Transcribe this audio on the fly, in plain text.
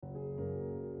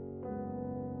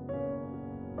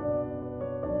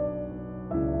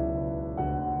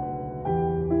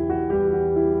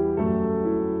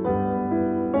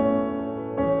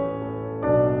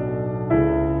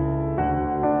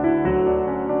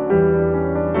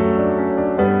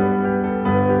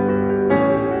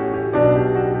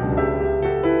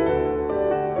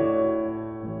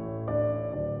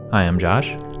Hi, I'm Josh.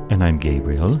 And I'm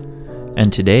Gabriel.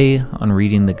 And today on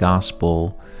Reading the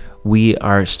Gospel, we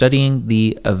are studying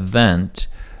the event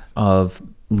of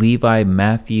Levi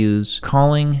Matthew's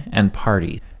calling and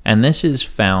party. And this is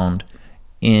found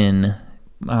in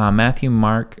Matthew,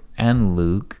 Mark, and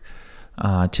Luke.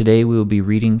 Today we will be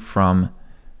reading from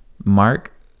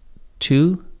Mark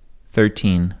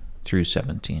 2:13 through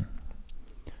 17.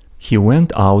 He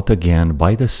went out again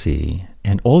by the sea,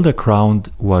 and all the crowd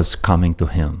was coming to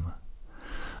him,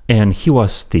 and he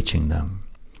was teaching them.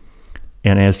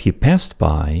 And as he passed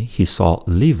by, he saw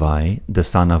Levi, the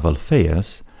son of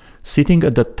Alphaeus, sitting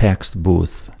at the tax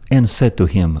booth, and said to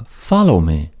him, "Follow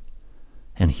me."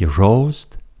 And he rose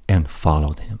and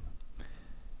followed him.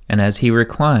 And as he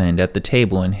reclined at the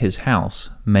table in his house,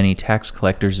 many tax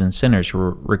collectors and sinners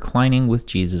were reclining with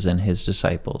Jesus and his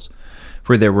disciples,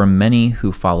 for there were many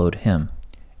who followed him.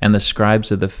 And the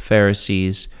scribes of the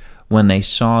Pharisees, when they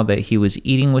saw that he was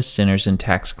eating with sinners and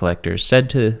tax collectors, said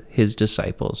to his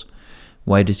disciples,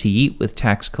 "Why does he eat with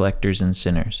tax collectors and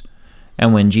sinners?"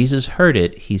 And when Jesus heard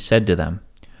it, he said to them,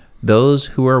 "Those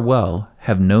who are well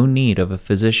have no need of a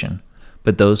physician,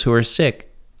 but those who are sick.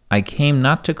 I came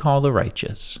not to call the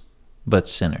righteous, but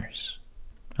sinners."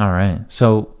 All right,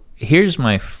 so here's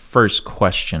my first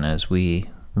question as we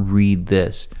read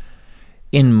this.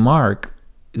 In Mark,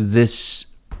 this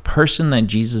person that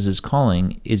Jesus is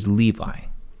calling is Levi.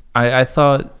 I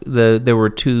thought there were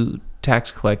two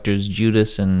tax collectors,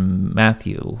 Judas and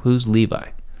Matthew. Who's Levi?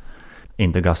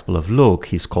 In the Gospel of Luke,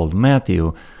 he's called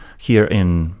Matthew. Here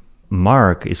in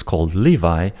Mark, is called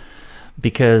Levi,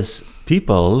 because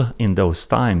people in those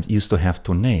times used to have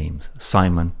two names,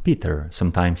 Simon, Peter.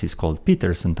 Sometimes he's called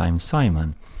Peter, sometimes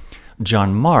Simon.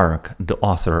 John Mark, the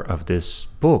author of this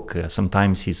book,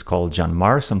 sometimes he's called John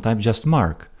Mark, sometimes just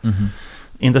Mark. Mm-hmm.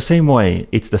 In the same way,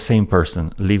 it's the same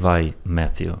person, Levi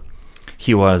Matthew.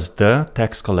 He was the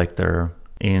tax collector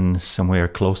in somewhere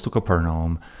close to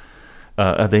Capernaum,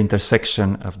 at the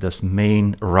intersection of this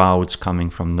main routes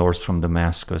coming from north from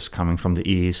Damascus, coming from the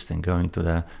east and going to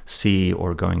the sea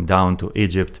or going down to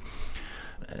Egypt.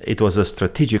 It was a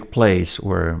strategic place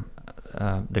where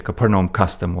the Capernaum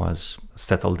custom was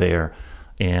settled there,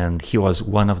 and he was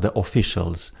one of the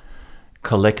officials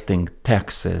collecting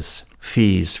taxes,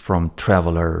 fees from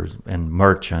travelers and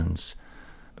merchants,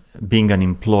 being an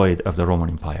employed of the Roman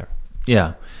Empire.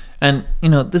 Yeah. And,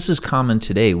 this is common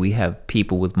today. We have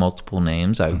people with multiple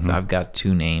names. I've got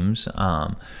two names.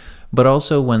 But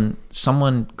also when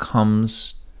someone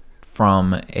comes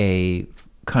from a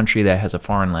country that has a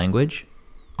foreign language,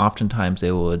 oftentimes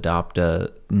they will adopt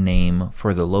a name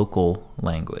for the local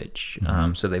language.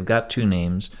 So they've got two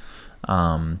names.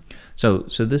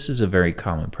 So this is a very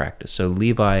common practice. So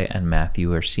Levi and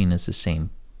Matthew are seen as the same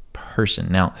person.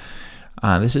 Now,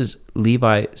 this is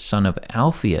Levi, son of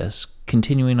Alphaeus.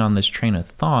 Continuing on this train of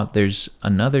thought, there's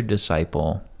another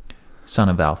disciple, son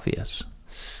of Alphaeus.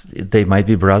 They might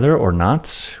be brother or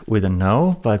not, we don't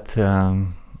know, but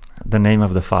the name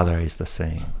of the father is the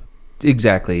same.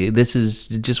 Exactly.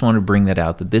 Just want to bring that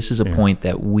out, that this is a point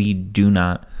that we do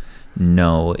not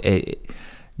know.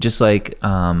 Just like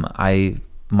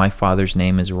my father's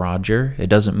name is Roger, it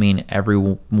doesn't mean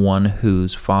everyone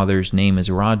whose father's name is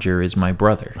Roger is my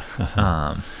brother.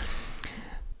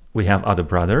 We have other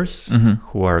brothers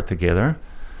who are together,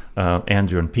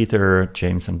 Andrew and Peter,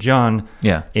 James and John.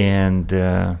 Yeah. And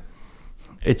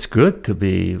it's good to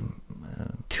be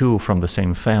two from the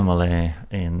same family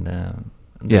in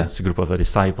this group of the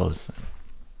disciples.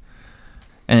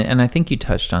 And I think you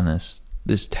touched on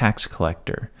this tax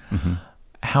collector. Mm-hmm.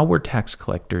 How were tax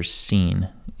collectors seen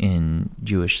in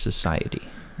Jewish society?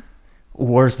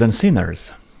 Worse than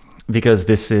sinners. Because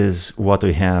this is what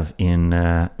we have in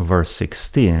verse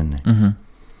 16,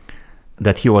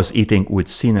 that he was eating with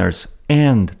sinners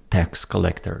and tax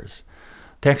collectors.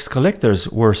 Tax collectors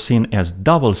were seen as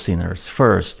double sinners.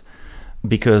 First,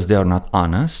 because they are not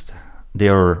honest, they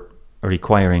are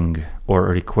requiring or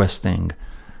requesting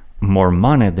more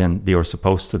money than they are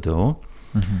supposed to do.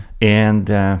 Mm-hmm. And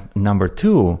number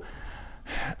two,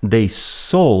 they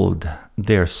sold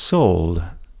their soul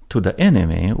to the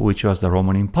enemy, which was the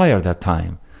Roman Empire at that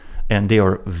time. And they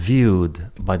are viewed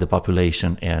by the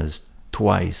population as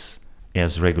twice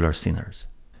as regular sinners.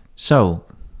 So,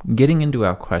 getting into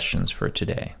our questions for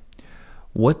today,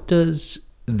 what does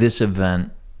this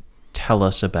event tell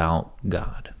us about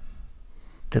God?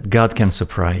 That God can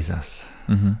surprise us.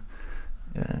 Mm-hmm.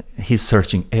 He's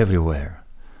searching everywhere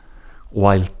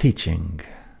while teaching.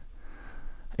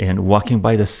 And walking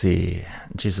by the sea,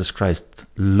 Jesus Christ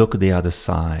looked the other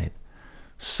side,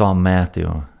 saw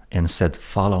Matthew, and said,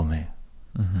 "Follow me."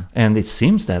 Mm-hmm. And it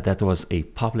seems that was a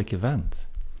public event.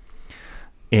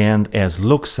 And as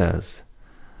Luke says,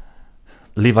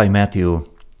 Levi Matthew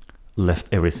left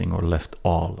everything or left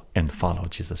all and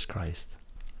followed Jesus Christ.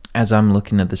 As I'm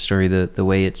looking at the story, the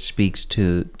way it speaks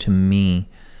to me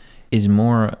is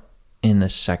more in the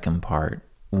second part,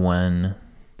 when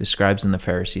the scribes and the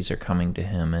Pharisees are coming to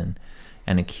him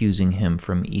and accusing him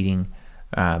from eating,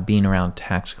 being around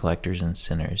tax collectors and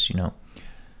sinners. You know,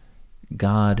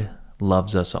 God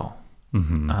loves us all.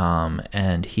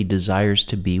 And he desires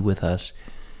to be with us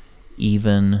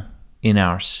even in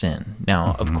our sin.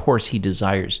 Now, of course, he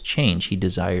desires change. He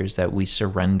desires that we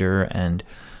surrender and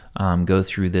go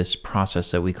through this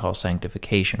process that we call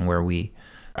sanctification, where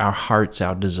our hearts,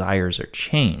 our desires are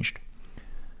changed.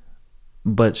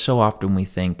 But so often we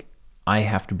think, I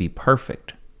have to be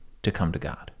perfect to come to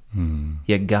God.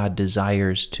 Yet God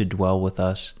desires to dwell with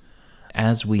us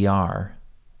as we are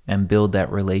and build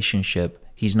that relationship.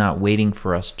 He's not waiting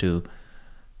for us to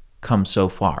come so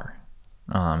far.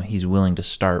 He's willing to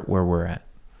start where we're at.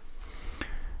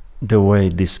 The way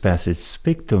this passage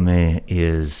speaks to me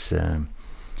is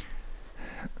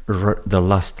the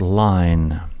last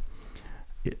line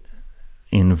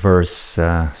in verse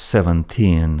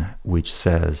 17, which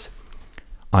says,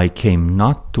 I came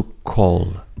not to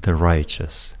call the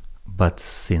righteous, but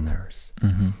sinners.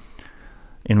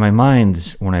 In my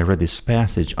mind, when I read this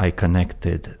passage, I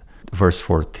connected verse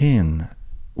 14,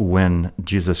 when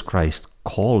Jesus Christ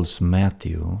calls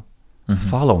Matthew,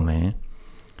 follow me.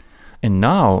 And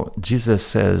now Jesus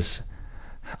says,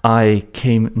 I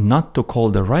came not to call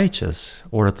the righteous,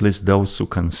 or at least those who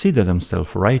consider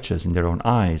themselves righteous in their own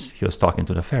eyes. He was talking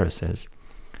to the Pharisees,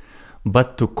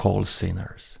 but to call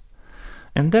sinners.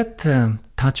 And that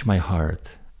touched my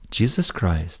heart. Jesus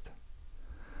Christ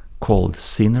called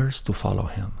sinners to follow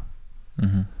him.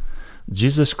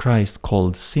 Jesus Christ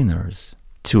called sinners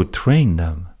to train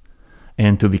them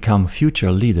and to become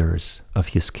future leaders of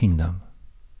his kingdom.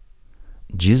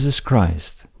 Jesus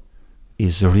Christ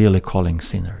is really calling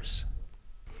sinners.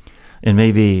 And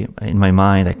maybe in my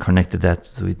mind I connected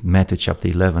that with Matthew chapter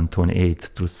 11, 28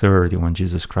 through 30, when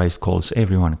Jesus Christ calls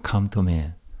everyone, come to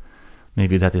me.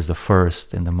 Maybe that is the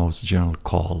first and the most general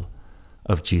call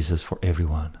of Jesus for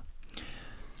everyone.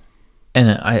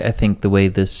 And I think the way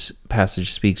this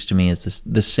passage speaks to me is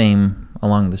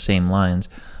along the same lines.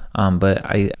 But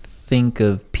I think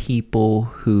of people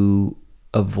who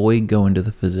avoid going to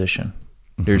the physician.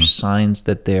 There's signs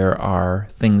that there are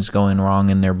things going wrong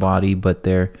in their body, but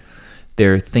they're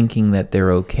thinking that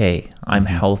they're okay. I'm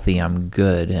healthy, I'm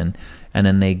good. And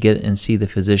then they get and see the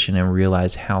physician and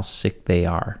realize how sick they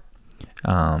are.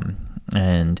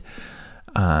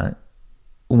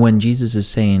 When Jesus is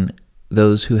saying,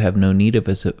 those who have no need of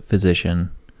a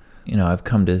physician, I've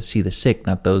come to see the sick,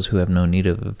 not those who have no need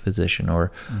of a physician,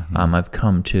 or I've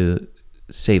come to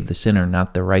save the sinner,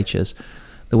 not the righteous.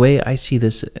 The way I see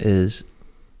this is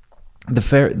the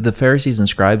Pharisees and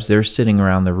scribes, they're sitting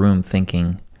around the room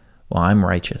thinking, well, I'm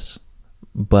righteous,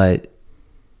 but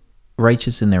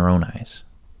righteous in their own eyes.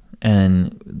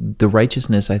 And the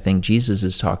righteousness I think Jesus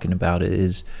is talking about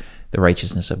is the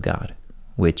righteousness of God,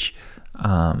 which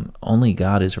only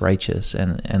God is righteous,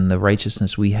 and the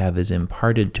righteousness we have is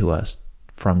imparted to us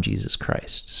from Jesus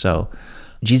Christ. So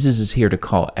Jesus is here to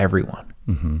call everyone,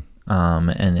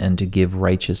 and to give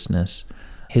righteousness,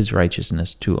 his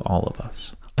righteousness, to all of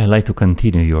us. I like to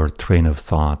continue your train of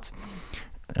thought.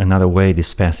 Another way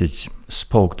this passage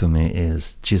spoke to me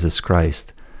is Jesus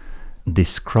Christ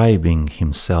describing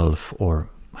himself or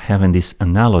having this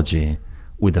analogy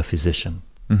with a physician.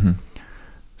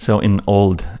 So in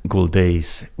old good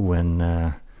days, when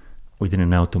we didn't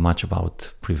know too much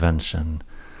about prevention,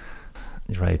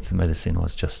 right? Medicine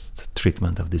was just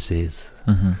treatment of disease,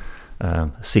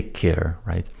 sick care,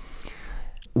 right?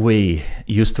 We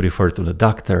used to refer to the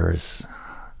doctors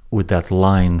with that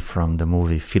line from the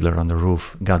movie Fiddler on the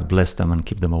Roof, God bless them and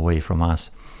keep them away from us.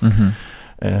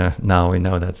 Now we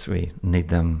know that we need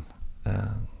them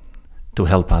to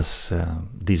help us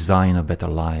design a better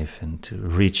life and to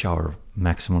reach our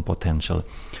maximum potential.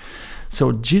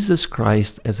 So Jesus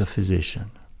Christ as a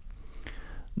physician,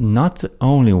 not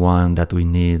only one that we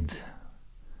need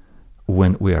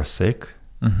when we are sick,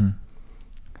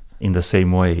 in the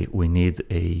same way we need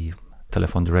a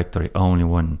telephone directory only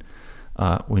when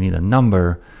we need a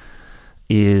number,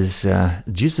 is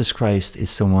Jesus Christ is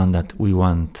someone that we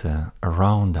want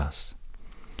around us,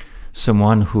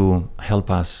 someone who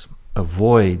help us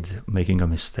avoid making a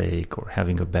mistake or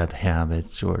having a bad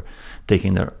habit or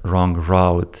taking the wrong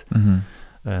route,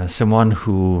 someone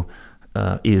who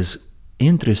is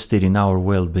interested in our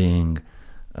well-being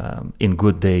in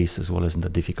good days as well as in the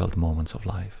difficult moments of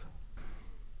life.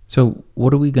 So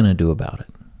what are we going to do about it?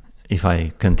 if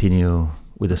I continue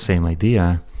with the same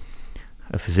idea,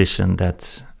 a physician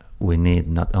that we need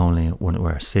not only when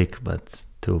we're sick, but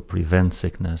to prevent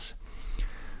sickness,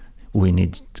 we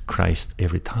need Christ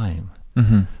every time.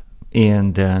 Mm-hmm.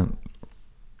 And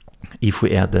if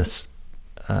we add this,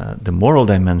 the moral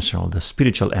dimension, the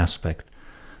spiritual aspect,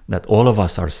 that all of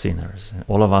us are sinners,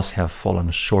 all of us have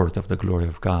fallen short of the glory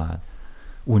of God,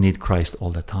 we need Christ all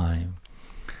the time.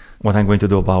 What I'm going to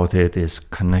do about it is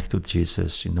connect to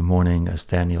Jesus in the morning as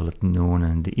Daniel, at noon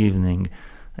and in the evening,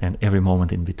 and every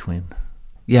moment in between.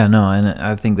 Yeah, no, and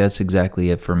I think that's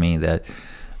exactly it for me, that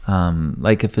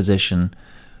like a physician,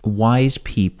 wise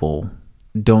people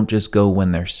don't just go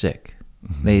when they're sick.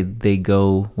 Mm-hmm. They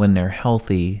go when they're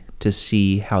healthy to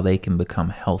see how they can become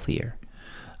healthier.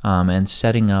 And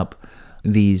setting up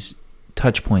these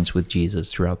touch points with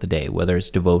Jesus throughout the day, whether it's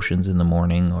devotions in the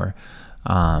morning or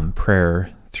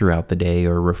prayer throughout the day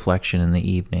or reflection in the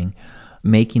evening,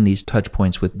 making these touch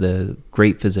points with the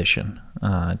great physician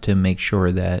to make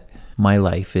sure that my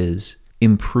life is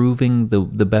improving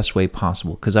the best way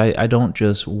possible. Because I don't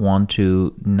just want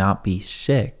to not be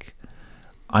sick.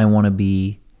 I want to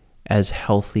be as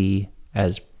healthy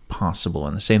as possible.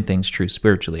 And the same thing's true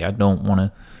spiritually. I don't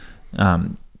want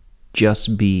to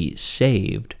just be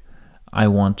saved. I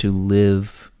want to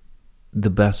live the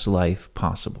best life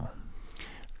possible.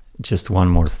 Just one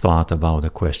more thought about the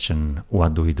question,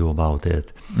 what do we do about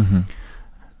it? Mm-hmm.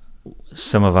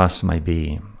 Some of us might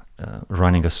be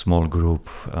running a small group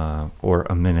or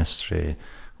a ministry,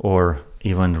 or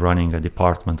even running a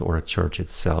department or a church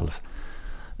itself.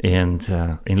 And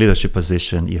in leadership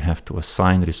position, you have to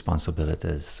assign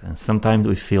responsibilities. And sometimes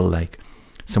we feel like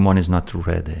someone is not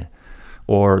ready,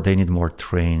 or they need more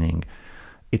training.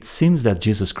 It seems that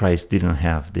Jesus Christ didn't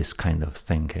have this kind of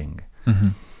thinking. Mm-hmm.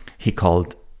 He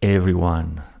called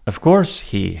everyone. Of course,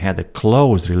 he had a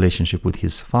close relationship with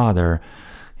his Father.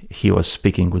 He was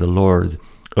speaking with the Lord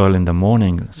early in the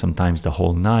morning, sometimes the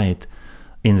whole night,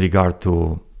 in regard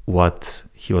to what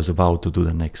he was about to do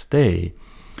the next day.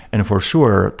 And for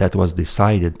sure, that was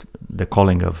decided, the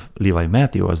calling of Levi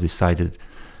Matthew was decided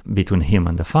between him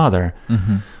and the Father.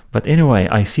 Mm-hmm. But anyway,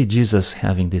 I see Jesus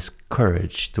having this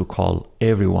courage to call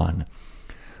everyone.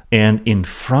 And in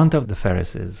front of the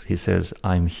Pharisees, he says,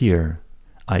 I'm here.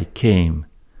 I came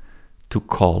to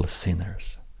call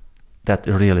sinners. That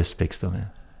really speaks to me.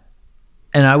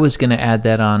 And I was going to add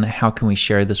that on, how can we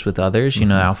share this with others? You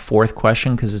know, our fourth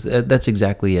question, because that's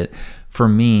exactly it. For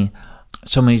me,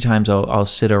 so many times I'll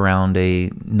sit around a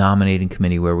nominating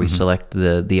committee where we select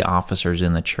the officers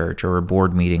in the church, or a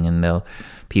board meeting, and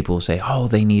people will say, oh,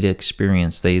 they need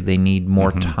experience, they need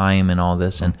more time and all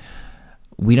this. And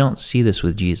we don't see this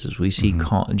with Jesus. We see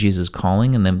Jesus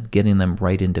calling and then getting them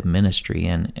right into ministry.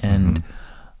 And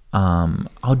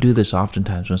I'll do this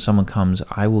oftentimes when someone comes.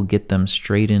 I will get them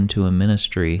straight into a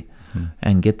ministry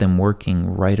and get them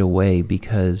working right away,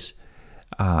 because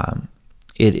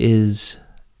it's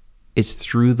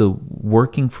through the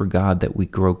working for God that we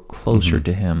grow closer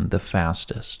to Him the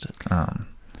fastest.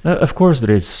 Of course,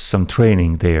 there is some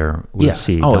training there. We'll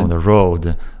see down the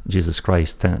road. Jesus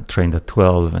Christ trained the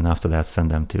 12, and after that sent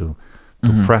them to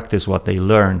practice what they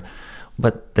learned.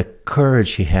 But the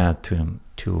courage he had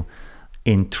to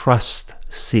entrust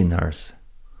sinners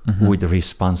with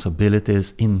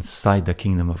responsibilities inside the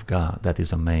kingdom of God, that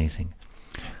is amazing.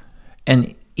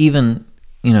 And even,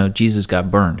 Jesus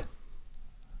got burned.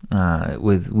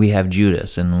 We have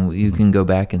Judas, and you can go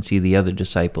back and see the other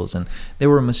disciples, and there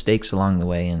were mistakes along the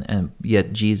way, and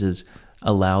yet Jesus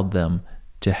allowed them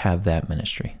to have that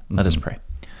ministry. Let us pray.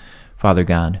 Father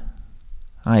God,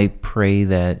 I pray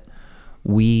that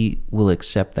we will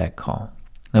accept that call,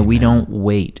 that we don't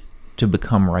wait to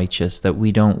become righteous, that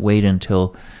we don't wait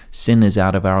until sin is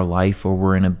out of our life, or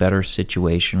we're in a better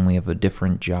situation, we have a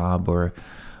different job, or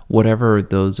whatever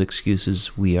those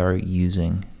excuses we are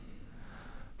using.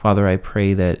 Father, I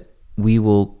pray that we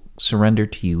will surrender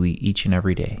to you each and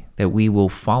every day, that we will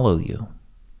follow you.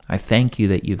 I thank you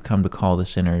that you've come to call the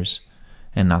sinners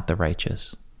and not the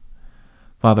righteous.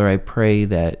 Father, I pray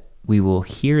that we will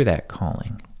hear that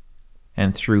calling,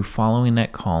 and through following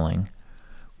that calling,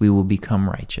 we will become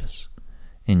righteous.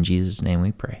 In Jesus' name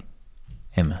we pray.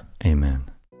 Amen. Amen.